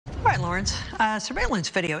All right, Lawrence, surveillance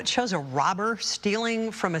video. It shows a robber stealing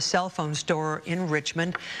from a cell phone store in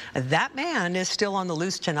Richmond. That man is still on the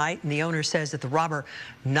loose tonight, and the owner says that the robber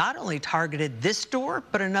not only targeted this store,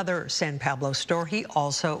 but another San Pablo store he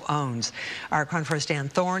also owns. Our correspondent Dan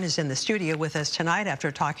Thorne is in the studio with us tonight after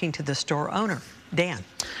talking to the store owner. Dan.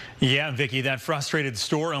 Yeah, Vicki, that frustrated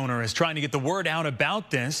store owner is trying to get the word out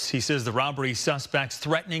about this. He says the robbery suspect's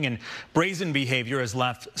threatening and brazen behavior has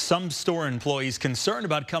left some store employees concerned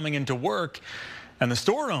about coming into work, and the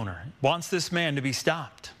store owner wants this man to be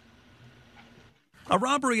stopped. A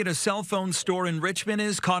robbery at a cell phone store in Richmond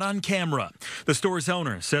is caught on camera. The store's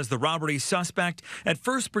owner says the robbery suspect at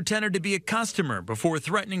first pretended to be a customer before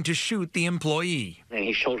threatening to shoot the employee. And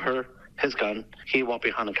he showed her his gun. He walked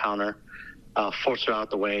behind the counter, forced her out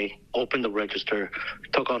the way, opened the register,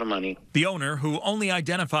 took all the money. The owner, who only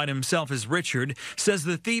identified himself as Richard, says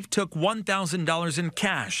the thief took $1,000 in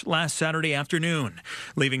cash last Saturday afternoon,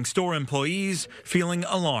 leaving store employees feeling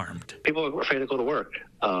alarmed. People were afraid to go to work.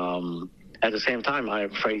 At the same time,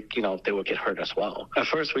 I'm afraid, they would get hurt as well. At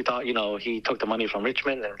first, we thought, he took the money from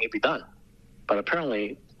Richmond and he'd be done. But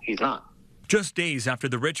apparently, he's not. Just days after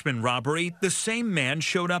the Richmond robbery, the same man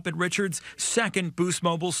showed up at Richard's second Boost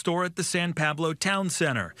Mobile store at the San Pablo Town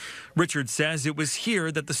Center. Richard says it was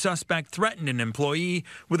here that the suspect threatened an employee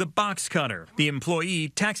with a box cutter. The employee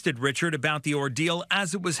texted Richard about the ordeal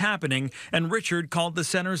as it was happening, and Richard called the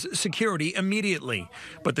center's security immediately.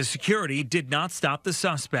 But the security did not stop the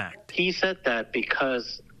suspect. He said that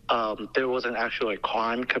because there wasn't actually a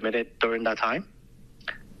crime committed during that time,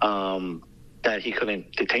 that he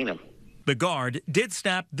couldn't detain him. The guard did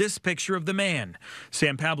snap this picture of the man.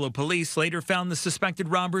 San Pablo police later found the suspected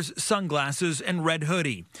robber's sunglasses and red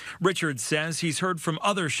hoodie. Richard says he's heard from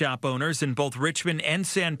other shop owners in both Richmond and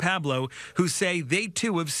San Pablo who say they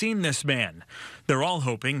too have seen this man. They're all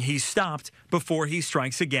hoping he's stopped before he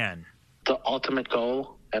strikes again. The ultimate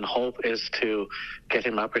goal and hope is to get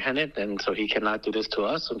him apprehended, and so he cannot do this to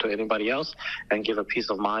us and to anybody else, and give a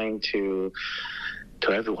peace of mind to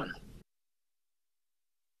everyone.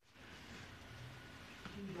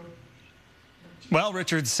 Well,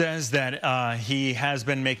 Richard says that he has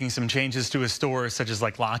been making some changes to his store, such as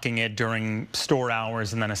like locking it during store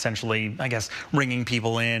hours and then essentially, I guess, ringing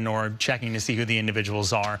people in or checking to see who the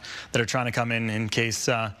individuals are that are trying to come in case,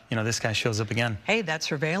 this guy shows up again. Hey, that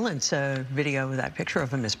surveillance video, that picture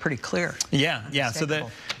of him is pretty clear. Yeah. So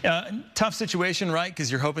the tough situation, right?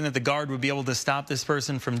 Because you're hoping that the guard would be able to stop this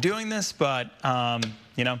person from doing this, but,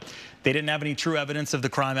 they didn't have any true evidence of the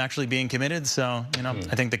crime actually being committed. So,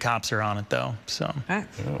 I think the cops are on it, though. So, all right.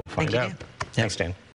 We'll find out. Thanks, Dan.